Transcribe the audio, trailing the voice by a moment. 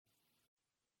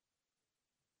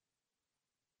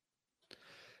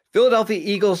Philadelphia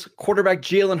Eagles quarterback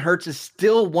Jalen Hurts is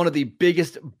still one of the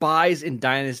biggest buys in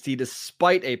Dynasty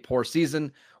despite a poor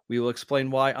season. We will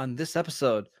explain why on this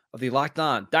episode of the Locked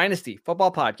On Dynasty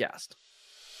Football Podcast.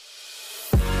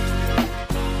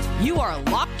 You are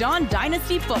Locked On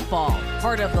Dynasty Football,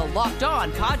 part of the Locked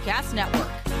On Podcast Network.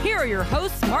 Here are your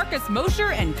hosts, Marcus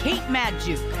Mosher and Kate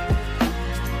Madjuk.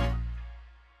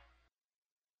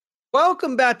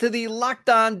 Welcome back to the Locked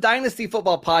On Dynasty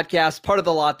Football Podcast, part of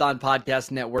the Locked On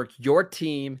Podcast Network, your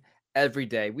team every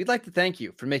day. We'd like to thank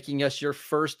you for making us your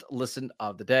first listen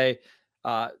of the day.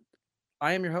 I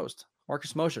am your host,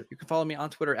 Marcus Mosher. You can follow me on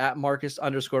Twitter at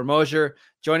Marcus_Mosher.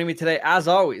 Joining me today, as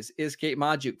always, is Kate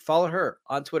Madjuk. Follow her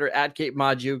on Twitter at Kate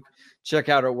Madjuk. Check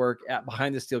out her work at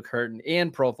Behind the Steel Curtain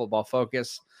and Pro Football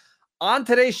Focus. On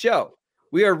today's show,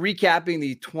 we are recapping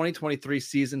the 2023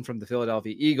 season from the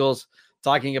Philadelphia Eagles,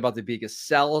 talking about the biggest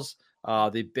sells,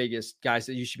 the biggest guys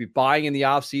that you should be buying in the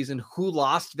offseason, who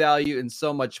lost value, and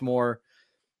so much more.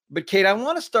 But, Kate, I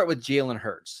want to start with Jalen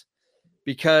Hurts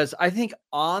because I think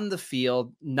on the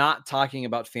field, not talking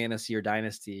about fantasy or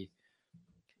dynasty,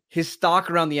 his stock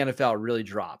around the NFL really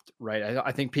dropped, right?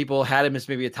 I think people had him as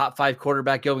maybe a top 5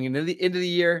 quarterback going into the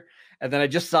year. And then I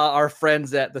just saw our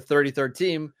friends at the 33rd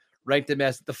team ranked him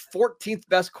as the 14th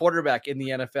best quarterback in the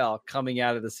NFL coming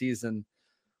out of the season.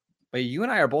 But you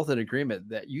and I are both in agreement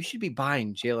that you should be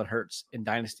buying Jalen Hurts in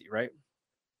Dynasty, right?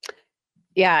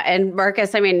 Yeah. And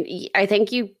Marcus, I mean, I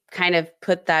think you kind of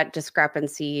put that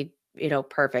discrepancy,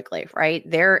 perfectly, right?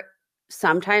 There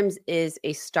sometimes is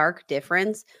a stark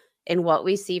difference in what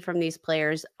we see from these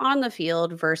players on the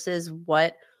field versus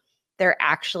what they're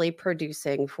actually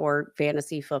producing for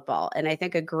fantasy football. And I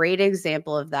think a great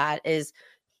example of that is,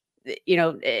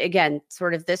 again,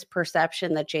 sort of this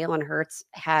perception that Jalen Hurts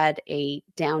had a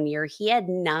down year. He had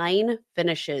 9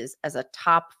 finishes as a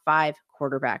top 5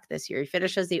 quarterback this year. He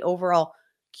finished as the overall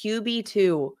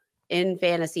QB2 in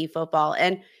fantasy football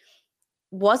and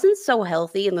wasn't so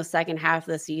healthy in the second half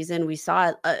of the season. We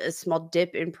saw a small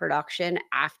dip in production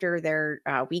after their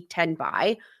week 10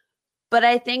 bye. But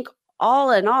I think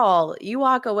all in all, you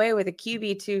walk away with a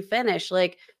QB2 finish,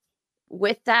 like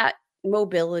with that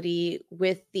mobility,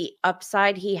 with the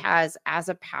upside he has as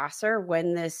a passer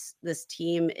when this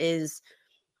team is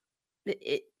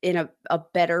in a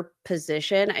better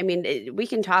position. I mean, we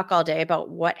can talk all day about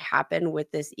what happened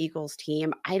with this Eagles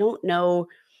team. I don't know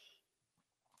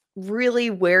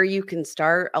really where you can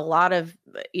start. A lot of,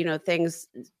 things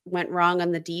went wrong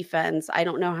on the defense. I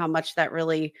don't know how much that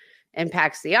really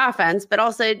impacts the offense, but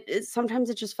also sometimes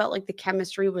it just felt like the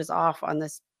chemistry was off on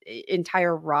this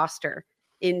entire roster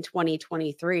in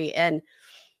 2023. And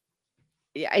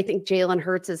I think Jalen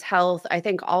Hurts' health, I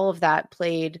think all of that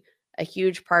played a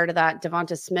huge part of that.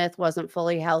 Devonta Smith wasn't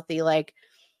fully healthy. Like,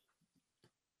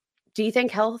 do you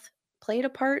think health played a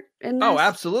part in this? Oh,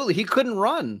 absolutely. He couldn't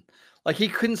run. Like, he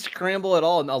couldn't scramble at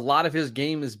all. And a lot of his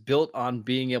game is built on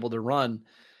being able to run.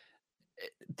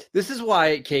 This is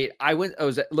why, Kate, I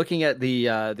was looking at the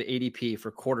ADP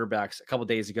for quarterbacks a couple of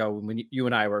days ago when you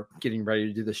and I were getting ready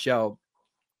to do the show.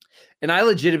 And I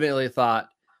legitimately thought,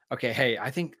 okay, hey, I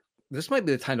think this might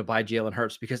be the time to buy Jalen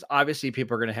Hurts because obviously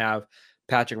people are going to have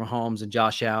Patrick Mahomes and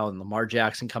Josh Allen and Lamar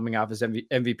Jackson coming off his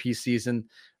MVP season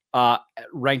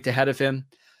ranked ahead of him.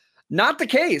 Not the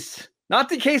case. Not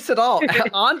the case at all.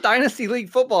 On Dynasty League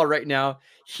football right now,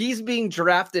 he's being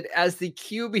drafted as the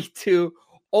QB2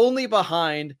 only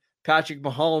behind Patrick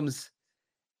Mahomes.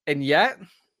 And yet,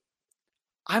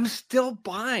 I'm still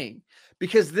buying.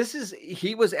 Because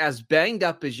he was as banged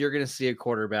up as you're going to see a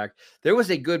quarterback. There was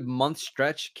a good month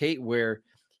stretch, Kate, where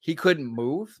he couldn't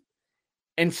move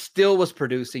and still was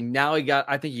producing. Now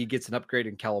I think he gets an upgrade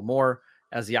in Kellen Moore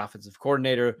as the offensive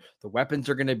coordinator. The weapons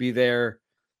are going to be there.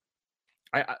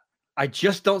 I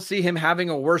just don't see him having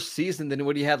a worse season than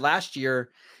what he had last year.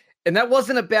 And that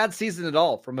wasn't a bad season at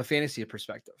all from a fantasy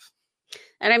perspective.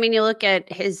 And I mean, you look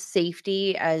at his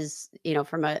safety as,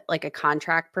 from a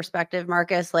contract perspective,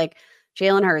 Marcus, like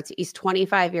Jalen Hurts, he's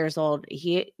 25 years old.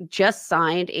 He just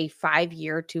signed a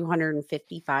 5-year,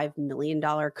 $255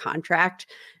 million contract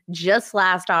just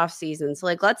last offseason.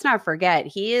 So, let's not forget,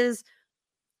 he is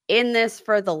in this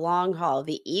for the long haul.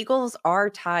 The Eagles are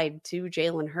tied to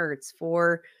Jalen Hurts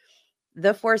for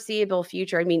the foreseeable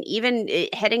future. I mean, even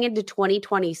heading into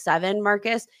 2027,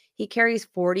 Marcus, he carries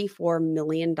 $44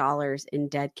 million in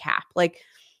dead cap. Like,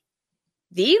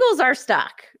 the Eagles are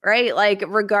stuck, right? Like,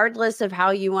 regardless of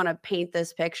how you want to paint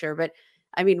this picture. But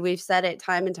I mean, we've said it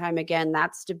time and time again,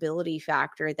 that stability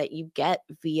factor that you get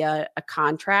via a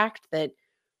contract that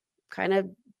kind of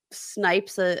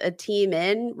snipes a team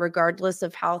in, regardless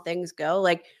of how things go.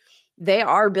 Like, they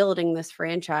are building this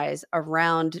franchise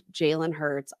around Jalen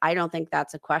Hurts. I don't think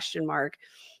that's a question mark.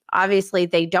 Obviously,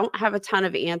 they don't have a ton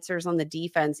of answers on the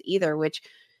defense either, which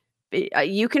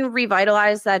you can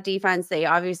revitalize that defense. They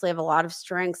obviously have a lot of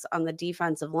strengths on the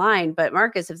defensive line, but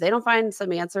Marcus, if they don't find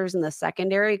some answers in the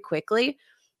secondary quickly,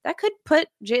 that could put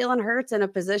Jalen Hurts in a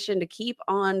position to keep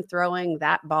on throwing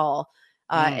that ball.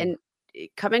 And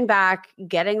coming back,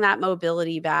 getting that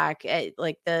mobility back,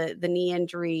 like the knee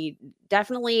injury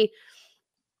definitely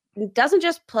doesn't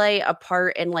just play a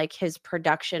part in like his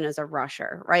production as a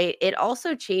rusher, right? It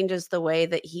also changes the way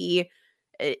that he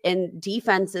and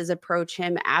defenses approach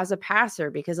him as a passer,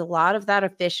 because a lot of that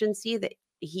efficiency that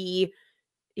he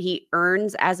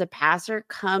earns as a passer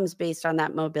comes based on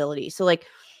that mobility. So like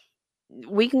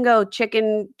we can go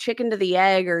chicken to the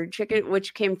egg, or chicken,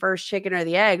 which came first, chicken or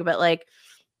the egg, but like,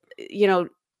 you know,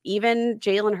 even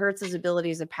Jalen Hurts' ability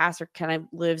as a passer kind of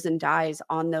lives and dies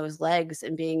on those legs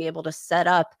and being able to set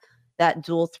up that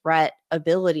dual threat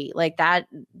ability. Like that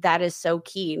is so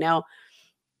key. Now,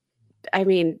 I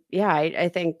mean, yeah, I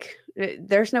think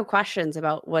there's no questions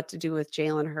about what to do with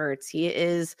Jalen Hurts. He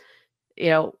is, you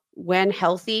know, when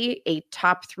healthy, a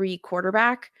top 3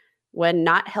 quarterback. When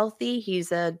not healthy,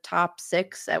 he's a top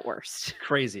 6 at worst.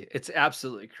 Crazy. It's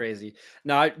absolutely crazy.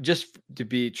 Now, just to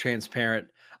be transparent,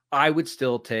 I would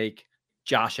still take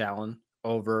Josh Allen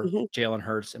over Jalen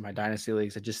Hurts in my dynasty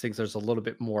leagues. I just think there's a little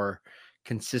bit more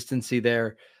consistency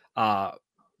there.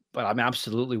 But I'm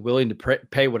absolutely willing to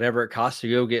pay whatever it costs to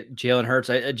go get Jalen Hurts.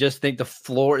 I just think the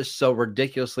floor is so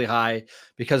ridiculously high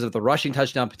because of the rushing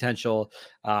touchdown potential.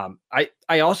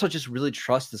 I also just really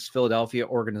trust this Philadelphia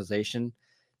organization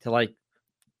to like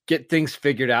get things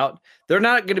figured out. They're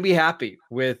not going to be happy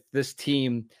with this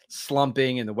team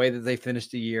slumping and the way that they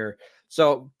finished the year.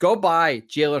 So go buy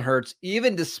Jalen Hurts,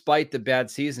 even despite the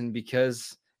bad season,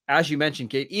 because as you mentioned,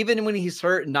 Kate, even when he's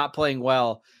hurt and not playing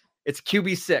well, it's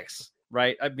QB6.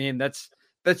 Right. I mean, that's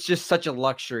just such a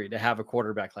luxury to have a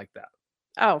quarterback like that.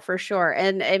 Oh, for sure.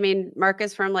 And I mean,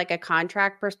 Marcus, from like a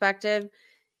contract perspective,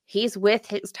 he's with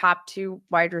his top 2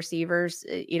 wide receivers,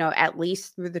 you know, at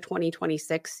least through the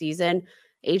 2026 season.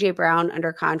 AJ Brown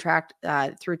under contract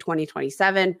through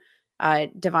 2027.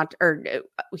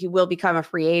 He will become a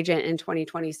free agent in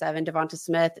 2027. Devonta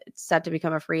Smith set to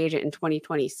become a free agent in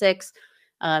 2026.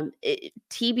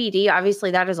 TBD,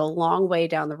 obviously that is a long way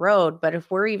down the road, but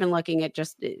if we're even looking at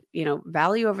just, you know,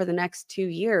 value over the next 2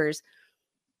 years,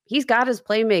 he's got his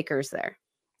playmakers there.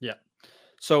 Yeah.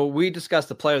 So we discussed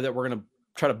the player that we're going to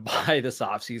try to buy this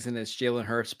offseason is Jalen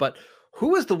Hurts, but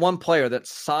who is the one player that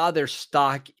saw their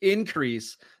stock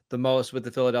increase the most with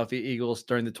the Philadelphia Eagles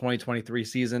during the 2023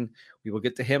 season? We will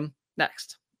get to him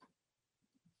next.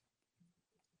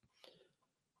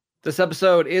 This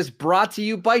episode is brought to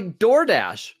you by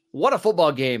DoorDash. What a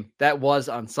football game that was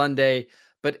on Sunday.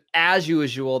 But as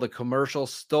usual, the commercial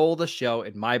stole the show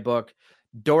in my book.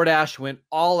 DoorDash went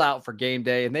all out for game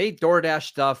day, and they DoorDash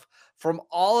stuff from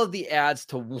all of the ads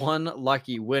to one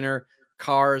lucky winner.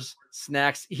 Cars,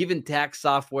 snacks, even tax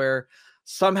software.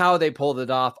 Somehow they pulled it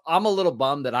off. I'm a little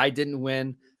bummed that I didn't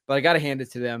win, but I got to hand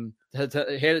it to them.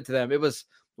 It was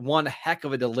one heck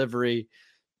of a delivery.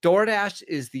 DoorDash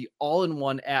is the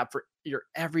all-in-one app for your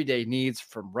everyday needs,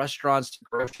 from restaurants to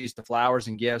groceries to flowers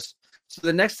and gifts. So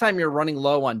the next time you're running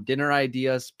low on dinner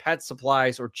ideas, pet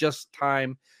supplies, or just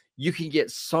time, you can get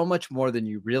so much more than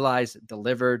you realize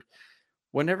delivered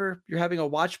whenever you're having a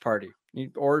watch party,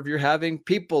 or if you're having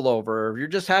people over, or if you're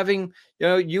just having,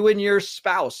 you and your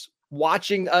spouse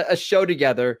watching a show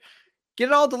together. Get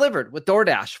it all delivered with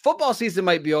DoorDash. Football season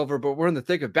might be over, but we're in the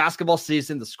thick of basketball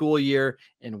season, the school year,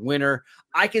 and winter.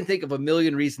 I can think of a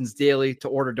million reasons daily to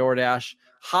order DoorDash.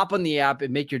 Hop on the app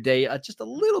and make your day just a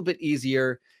little bit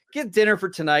easier. Get dinner for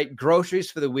tonight, groceries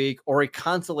for the week, or a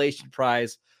consolation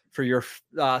prize for your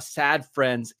sad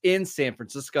friends in San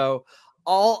Francisco,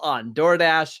 all on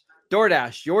DoorDash.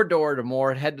 DoorDash, your door to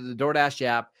more. Head to the DoorDash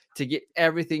app to get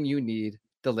everything you need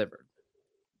delivered.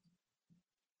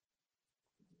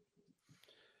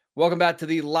 Welcome back to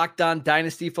the Locked On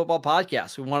Dynasty Football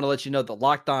Podcast. We want to let you know that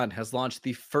Locked On has launched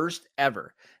the first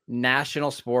ever national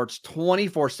sports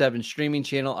 24/7 streaming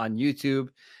channel on YouTube.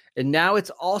 And now it's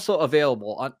also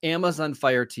available on Amazon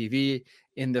Fire TV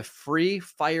in the free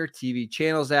Fire TV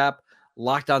channels app.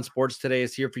 Locked On Sports Today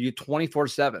is here for you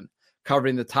 24/7,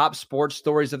 covering the top sports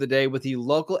stories of the day with the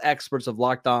local experts of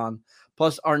Locked On,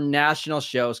 plus our national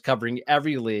shows covering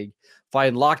every league.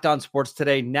 Find Locked On Sports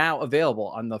Today now available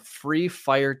on the free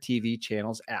Fire TV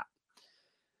channels app.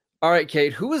 All right,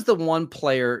 Kate, who is the one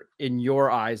player in your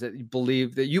eyes that you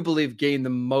believe gained the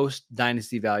most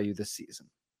dynasty value this season?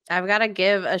 I've got to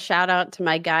give a shout out to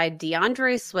my guy,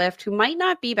 DeAndre Swift, who might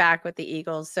not be back with the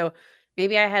Eagles. So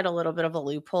maybe I had a little bit of a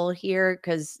loophole here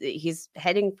because he's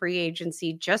heading free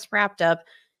agency, just wrapped up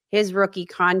his rookie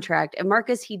contract. And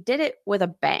Marcus, he did it with a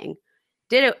bang.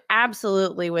 Did it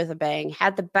absolutely with a bang.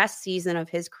 Had the best season of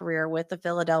his career with the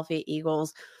Philadelphia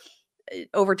Eagles.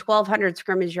 Over 1,200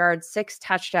 scrimmage yards, 6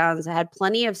 touchdowns, had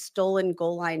plenty of stolen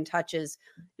goal line touches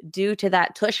due to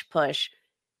that tush push.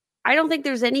 I don't think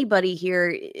there's anybody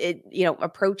here,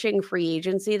 approaching free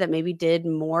agency that maybe did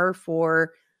more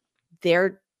for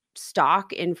their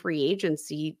stock in free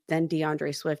agency than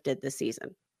DeAndre Swift did this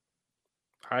season.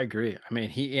 I agree. I mean,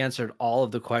 he answered all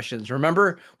of the questions.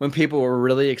 Remember when people were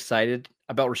really excited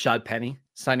about Rashad Penny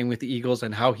signing with the Eagles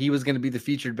and how he was going to be the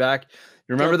featured back?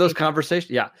 You remember those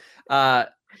conversations? Yeah.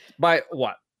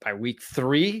 By week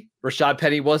 3, Rashad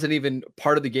Penny wasn't even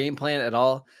part of the game plan at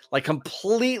all. Like,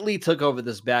 completely took over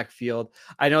this backfield.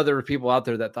 I know there were people out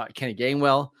there that thought Kenny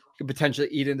Gainwell could potentially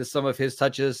eat into some of his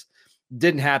touches.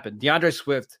 Didn't happen. DeAndre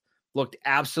Swift looked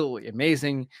absolutely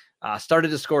amazing. Started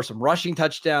to score some rushing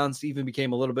touchdowns, even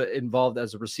became a little bit involved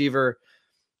as a receiver.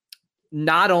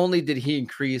 Not only did he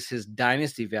increase his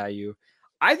dynasty value,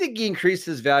 I think he increased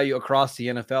his value across the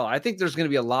NFL. I think there's going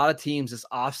to be a lot of teams this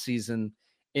offseason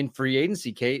in free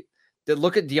agency, Kate, that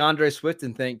look at DeAndre Swift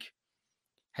and think,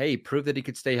 hey, prove that he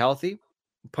could stay healthy,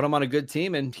 put him on a good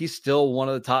team, and he's still one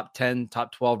of the top 10,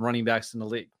 top 12 running backs in the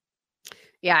league.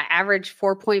 Yeah, average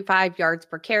 4.5 yards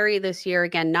per carry this year.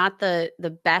 Again, not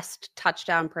the best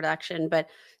touchdown production, but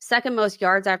second most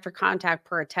yards after contact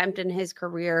per attempt in his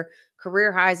career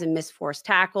highs in missed forced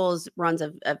tackles, runs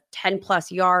of 10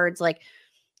 plus yards. Like,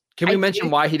 can we mention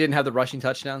why he didn't have the rushing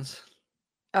touchdowns?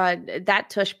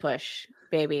 That tush push,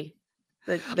 baby.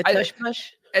 The tush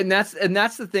push. And that's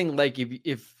the thing. Like,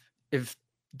 if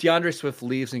DeAndre Swift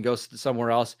leaves and goes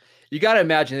somewhere else, you got to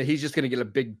imagine that he's just going to get a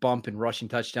big bump in rushing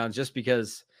touchdowns just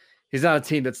because he's on a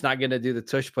team that's not going to do the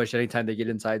tush push anytime they get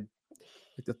inside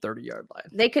like the 30-yard line.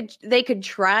 They could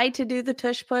try to do the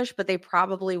tush push, but they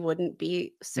probably wouldn't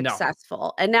be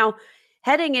successful. No. And now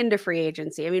heading into free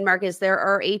agency, I mean, Marcus, there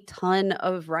are a ton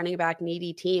of running back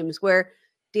needy teams where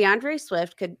DeAndre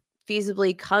Swift could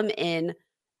feasibly come in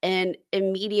and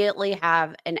immediately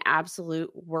have an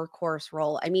absolute workhorse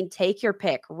role. I mean, take your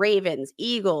pick: Ravens,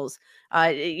 Eagles.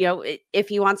 If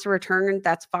he wants to return,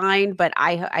 that's fine, but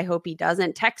I hope he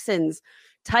doesn't. Texans,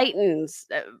 Titans,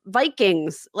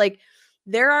 Vikings. Like,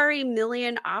 there are a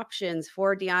million options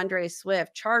for DeAndre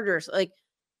Swift. Chargers. Like,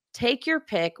 take your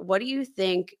pick. What do you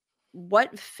think?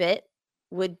 What fit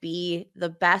would be the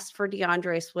best for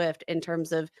DeAndre Swift in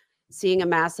terms of seeing a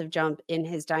massive jump in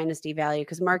his dynasty value?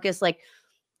 Because Marcus, like,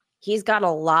 he's got a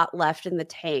lot left in the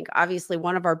tank. Obviously,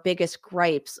 one of our biggest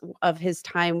gripes of his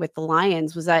time with the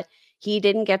Lions was that he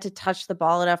didn't get to touch the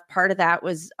ball enough. Part of that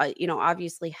was,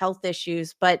 obviously health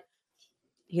issues, but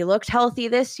he looked healthy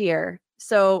this year.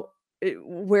 So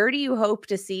where do you hope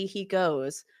to see he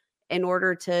goes in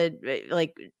order to,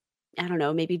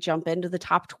 maybe jump into the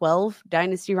top 12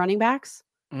 dynasty running backs?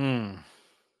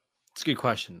 It's a good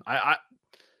question.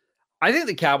 I think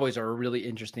the Cowboys are a really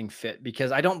interesting fit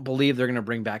because I don't believe they're going to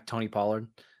bring back Tony Pollard.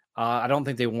 I don't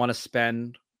think they want to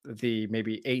spend the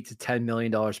maybe $8 to $10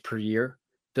 million per year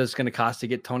that's going to cost to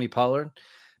get Tony Pollard.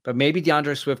 But maybe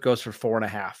DeAndre Swift goes for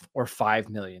 $4.5 or $5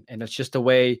 million, and it's just a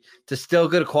way to still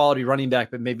get a quality running back,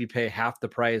 but maybe pay half the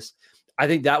price. I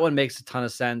think that one makes a ton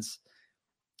of sense.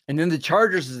 And then the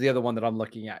Chargers is the other one that I'm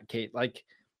looking at, Kate. Like,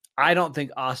 I don't think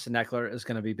Austin Eckler is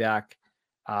going to be back.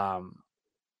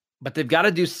 But they've got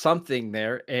to do something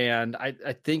there. And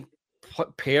I think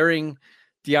pairing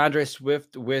DeAndre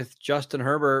Swift with Justin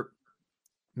Herbert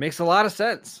makes a lot of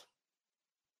sense.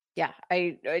 Yeah,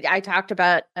 I talked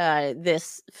about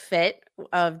this fit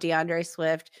of DeAndre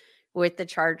Swift with the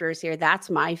Chargers here. That's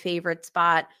my favorite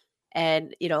spot.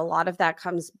 And, a lot of that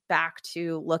comes back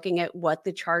to looking at what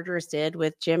the Chargers did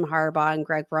with Jim Harbaugh and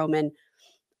Greg Roman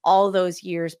all those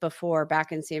years before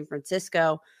back in San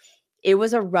Francisco. It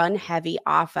was a run-heavy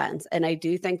offense, and I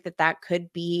do think that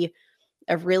could be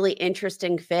a really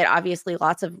interesting fit. Obviously,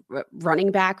 lots of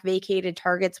running back vacated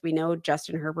targets. We know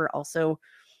Justin Herbert also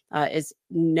is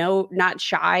not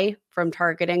shy from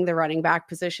targeting the running back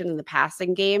position in the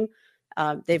passing game.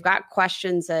 They've got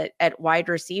questions at wide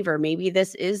receiver. Maybe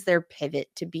this is their pivot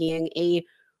to being a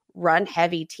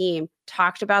run-heavy team.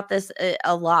 Talked about this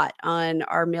a lot on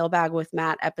our Mailbag with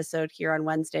Matt episode here on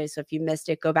Wednesday, so if you missed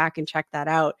it, go back and check that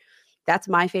out. That's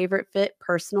my favorite fit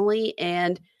personally.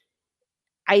 And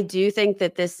I do think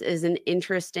that this is an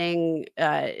interesting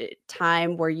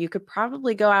time where you could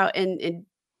probably go out and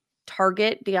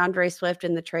target DeAndre Swift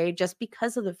in the trade just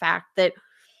because of the fact that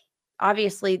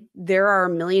obviously there are a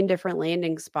million different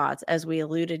landing spots, as we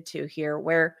alluded to here,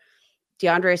 where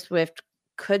DeAndre Swift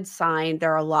could sign.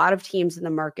 There are a lot of teams in the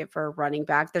market for a running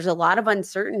back. There's a lot of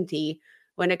uncertainty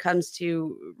when it comes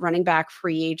to running back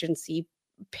free agency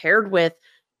paired with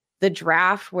the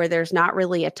draft, where there's not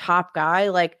really a top guy.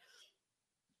 Like,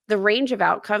 the range of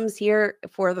outcomes here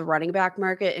for the running back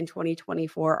market in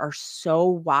 2024 are so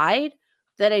wide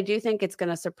that I do think it's going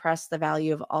to suppress the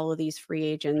value of all of these free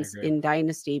agents in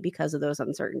Dynasty because of those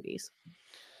uncertainties.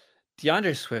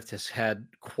 DeAndre Swift has had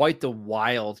quite the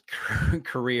wild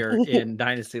career in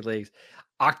Dynasty leagues.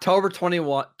 October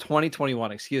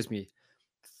 2021,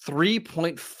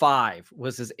 3.5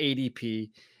 was his ADP.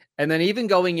 And then even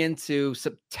going into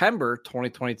September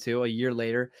 2022, a year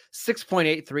later,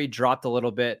 6.83 dropped a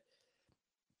little bit.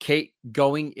 Kate,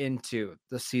 going into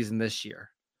the season this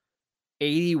year,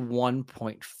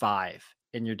 81.5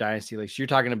 in your Dynasty leagues. You're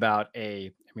talking about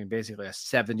basically a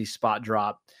 70 spot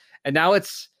drop. And now it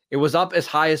was up as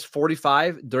high as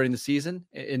 45 during the season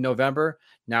in November.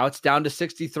 Now it's down to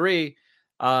 63.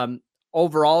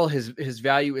 Overall, his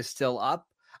value is still up.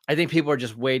 I think people are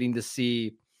just waiting to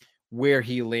see where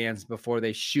he lands before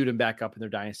they shoot him back up in their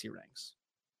Dynasty ranks.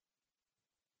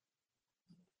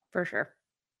 For sure.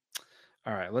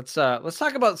 All right, let's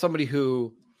talk about somebody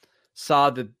who saw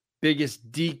the biggest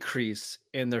decrease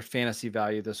in their fantasy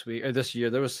value this year.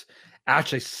 There was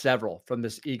actually several from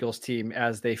this Eagles team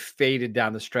as they faded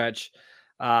down the stretch.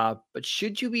 But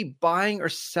should you be buying or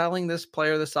selling this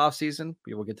player this offseason?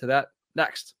 We will get to that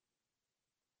next.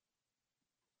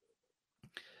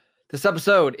 This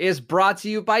episode is brought to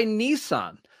you by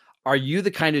Nissan. Are you the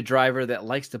kind of driver that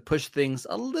likes to push things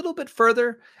a little bit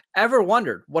further? Ever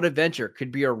wondered what adventure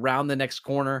could be around the next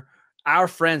corner? Our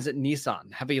friends at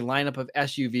Nissan have a lineup of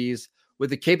SUVs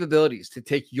with the capabilities to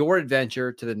take your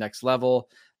adventure to the next level.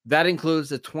 That includes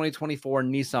the 2024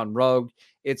 Nissan Rogue.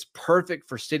 It's perfect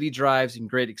for city drives and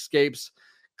great escapes.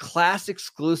 Class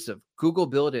exclusive Google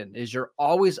built-in is your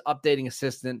always updating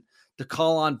assistant to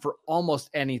call on for almost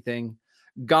anything.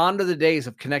 Gone are the days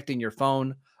of connecting your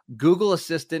phone. Google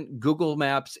Assistant, Google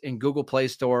Maps, and Google Play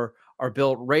Store are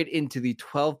built right into the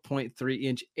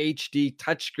 12.3-inch HD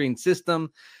touchscreen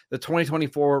system. The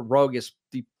 2024 Rogue is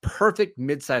the perfect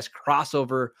midsize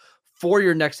crossover for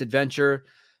your next adventure.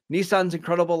 Nissan's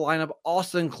incredible lineup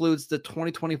also includes the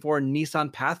 2024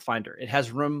 Nissan Pathfinder. It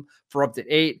has room for up to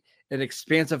 8, an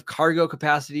expansive cargo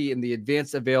capacity, and the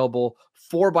advanced available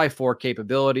 4x4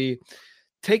 capability.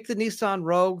 Take the Nissan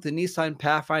Rogue, the Nissan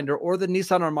Pathfinder, or the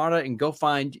Nissan Armada and go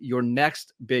find your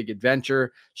next big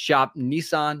adventure. Shop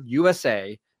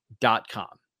NissanUSA.com.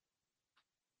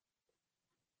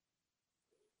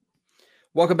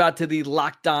 Welcome back to the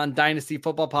Locked On Dynasty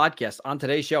Football Podcast. On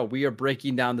today's show, we are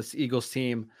breaking down this Eagles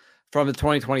team from the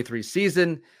 2023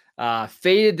 season.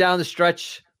 Faded down the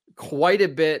stretch quite a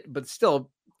bit, but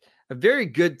still a very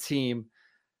good team.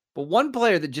 But one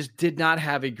player that just did not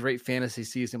have a great fantasy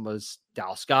season was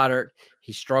Dallas Goedert.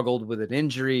 He struggled with an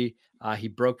injury. He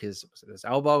broke his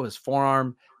elbow, his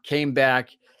forearm, came back.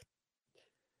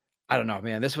 I don't know,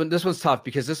 man. This one's tough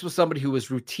because this was somebody who was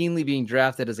routinely being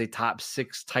drafted as a top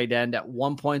 6 tight end at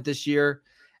one point this year.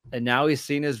 And now he's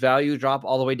seen his value drop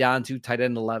all the way down to tight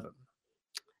end 11.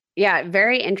 Yeah,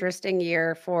 very interesting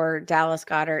year for Dallas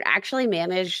Goedert. Actually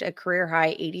managed a career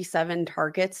high 87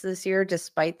 targets this year,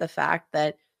 despite the fact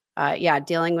that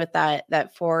dealing with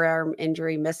that forearm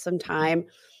injury, missed some time,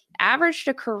 averaged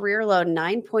a career low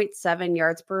 9.7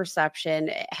 yards per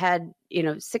reception, had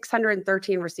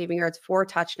 613 receiving yards, 4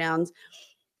 touchdowns.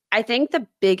 I think the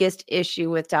biggest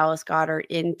issue with Dallas Goedert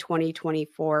in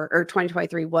 2024 or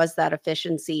 2023 was that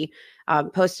efficiency.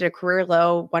 Posted a career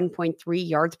low 1.3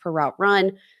 yards per route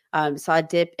run. Saw a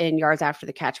dip in yards after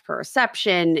the catch per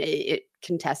reception,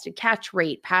 contested catch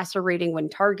rate, passer rating when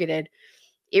targeted.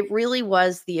 It really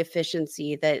was the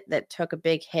efficiency that took a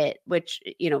big hit, which,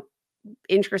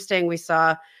 interesting. We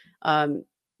saw, an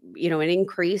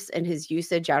increase in his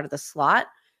usage out of the slot,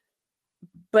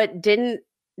 but didn't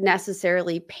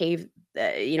necessarily pay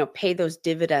those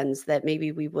dividends that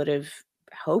maybe we would have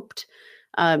hoped.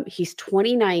 He's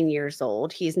 29 years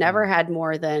old. He's never had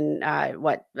more than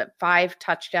 5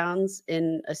 touchdowns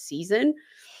in a season.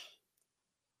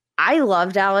 I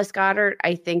love Dallas Goedert.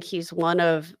 I think he's one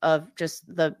of just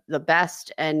the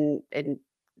best and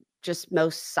just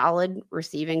most solid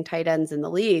receiving tight ends in the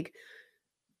league.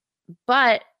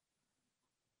 But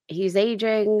he's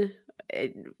aging.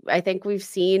 I think we've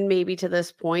seen maybe to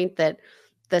this point that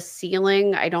the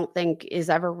ceiling, I don't think, is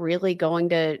ever really going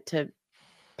to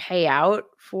pay out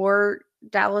for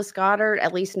Dallas Goedert,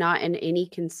 at least not in any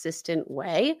consistent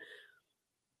way.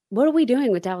 What are we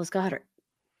doing with Dallas Goedert?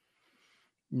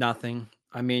 Nothing.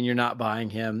 I mean, you're not buying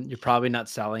him. You're probably not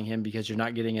selling him because you're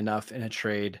not getting enough in a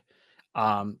trade.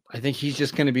 I think he's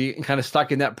just going to be kind of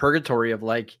stuck in that purgatory of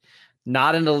like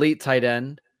not an elite tight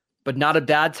end, but not a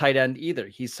bad tight end either.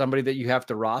 He's somebody that you have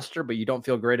to roster, but you don't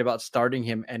feel great about starting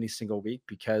him any single week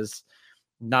because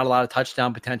not a lot of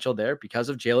touchdown potential there because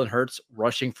of Jalen Hurts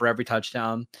rushing for every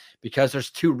touchdown, because there's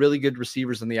two really good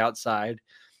receivers on the outside.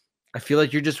 I feel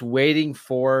like you're just waiting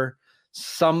for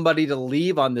somebody to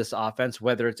leave on this offense,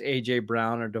 whether it's AJ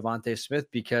Brown or Devontae Smith,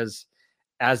 because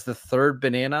as the third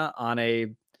banana on a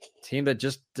team that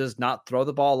just does not throw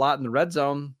the ball a lot in the red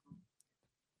zone,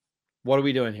 what are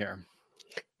we doing here?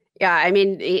 Yeah, I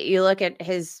mean, you look at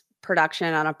his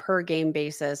production on a per game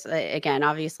basis. Again,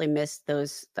 obviously missed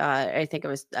those. I think it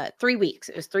was 3 weeks.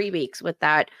 It was 3 weeks with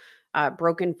that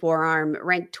broken forearm.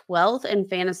 Ranked 12th in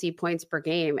fantasy points per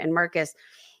game. And Marcus,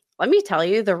 let me tell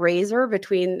you, the razor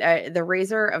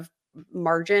of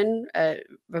margin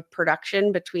of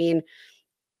production between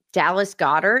Dallas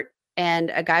Goedert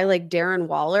and a guy like Darren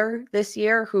Waller this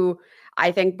year, who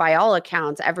I think by all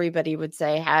accounts, everybody would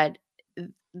say had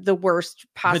the worst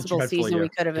possible Dreadful season year. we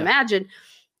could have Yeah. imagined.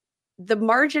 The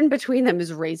margin between them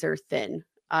is razor thin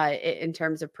in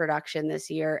terms of production this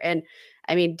year. And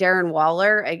I mean, Darren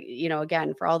Waller,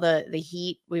 again, for all the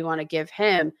heat we want to give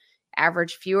him,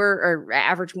 average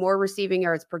more receiving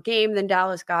yards per game than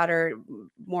Dallas Goedert,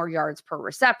 more yards per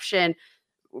reception,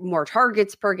 more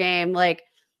targets per game. Like,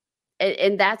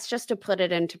 and that's just to put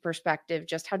it into perspective,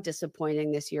 just how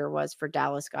disappointing this year was for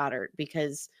Dallas Goedert,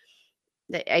 because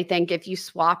I think if you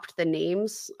swapped the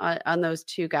names on those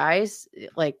two guys,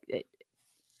 like,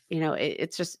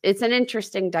 it's an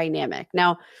interesting dynamic.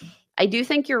 Now, I do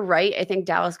think you're right. I think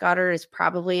Dallas Goedert is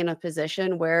probably in a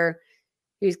position where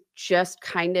he's just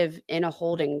kind of in a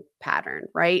holding pattern,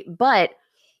 right? But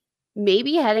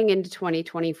maybe heading into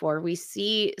 2024, we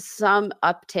see some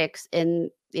upticks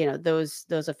in, those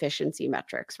efficiency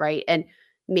metrics, right? And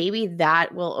maybe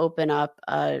that will open up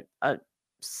a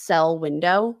sell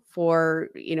window for,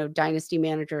 dynasty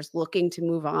managers looking to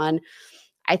move on.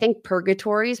 I think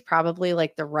purgatory is probably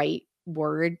like the right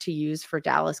word to use for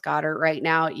Dallas Goedert right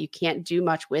now. You can't do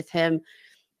much with him.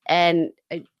 And,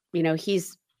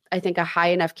 he's, I think, a high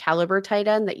enough caliber tight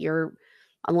end that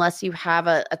unless you have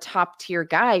a top tier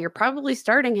guy, you're probably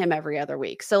starting him every other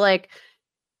week. So like,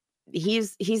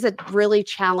 he's a really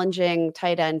challenging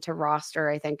tight end to roster,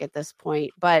 I think, at this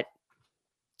point. But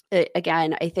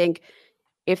again, I think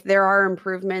if there are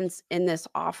improvements in this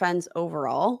offense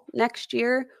overall next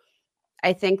year,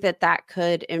 I think that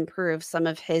could improve some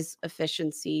of his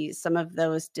efficiency, some of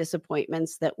those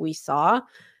disappointments that we saw,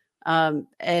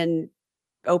 and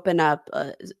open up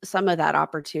some of that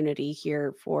opportunity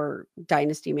here for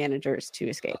dynasty managers to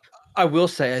escape. I will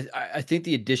say, I think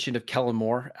the addition of Kellen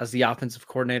Moore as the offensive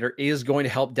coordinator is going to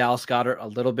help Dallas Goedert a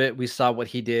little bit. We saw what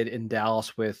he did in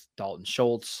Dallas with Dalton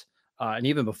Schultz, and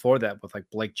even before that with like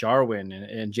Blake Jarwin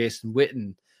and Jason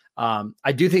Witten.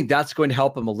 I do think that's going to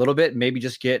help him a little bit, maybe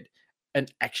just get an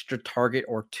extra target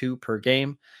or two per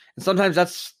game. And sometimes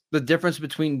that's the difference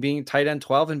between being tight end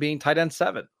 12 and being tight end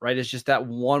 7, right? It's just that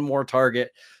one more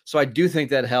target. So I do think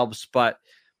that helps, but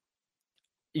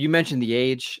you mentioned the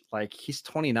age, like he's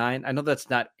 29. I know that's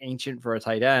not ancient for a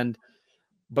tight end,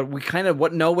 but we kind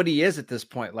of know what he is at this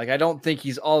point. Like, I don't think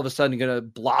he's all of a sudden going to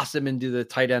blossom into the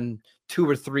tight end 2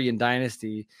 or 3 in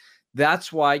dynasty.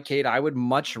 That's why, Kate, I would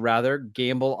much rather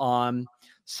gamble on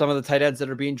some of the tight ends that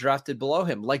are being drafted below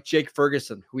him, like Jake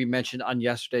Ferguson, who we mentioned on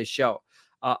yesterday's show.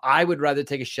 I would rather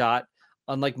take a shot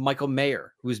on like Michael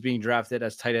Mayer, who's being drafted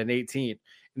as tight end 18.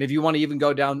 And if you want to even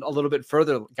go down a little bit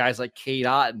further, guys like Cade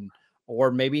Otton or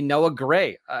maybe Noah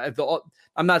Gray.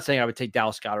 I'm not saying I would take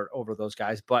Dallas Goedert over those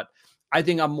guys, but I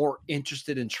think I'm more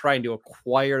interested in trying to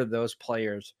acquire those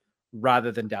players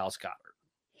rather than Dallas Goedert.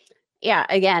 Yeah,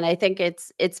 again, I think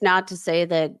it's not to say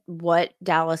that what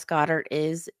Dallas Goedert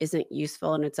isn't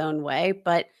useful in its own way,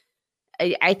 but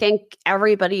I think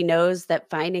everybody knows that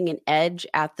finding an edge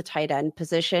at the tight end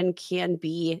position can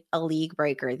be a league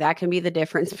breaker. That can be the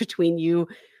difference between you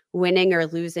winning or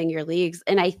losing your leagues.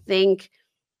 And I think,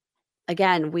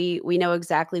 again, we know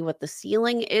exactly what the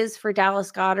ceiling is for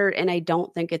Dallas Goedert, and I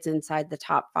don't think it's inside the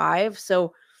top 5.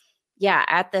 So yeah,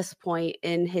 at this point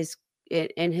in his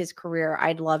career,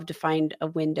 I'd love to find a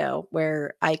window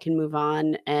where I can move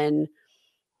on, and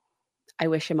I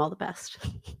wish him all the best.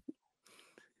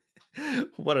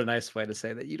 What a nice way to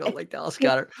say that you don't like Dallas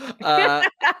Goedert.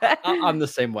 I'm the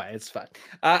same way. It's fine.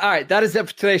 All right. That is it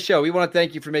for today's show. We want to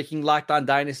thank you for making Locked On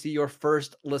Dynasty your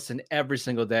first listen every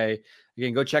single day.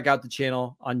 Again, go check out the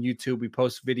channel on YouTube. We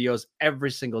post videos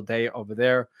every single day over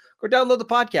there. Go download the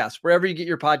podcast wherever you get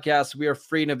your podcasts. We are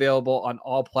free and available on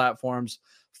all platforms.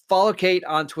 Follow Kate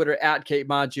on Twitter at Kate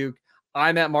Majuk.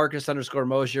 I'm at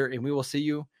Marcus_Mosher, and we will see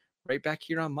you right back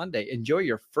here on Monday. Enjoy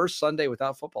your first Sunday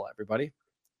without football, everybody.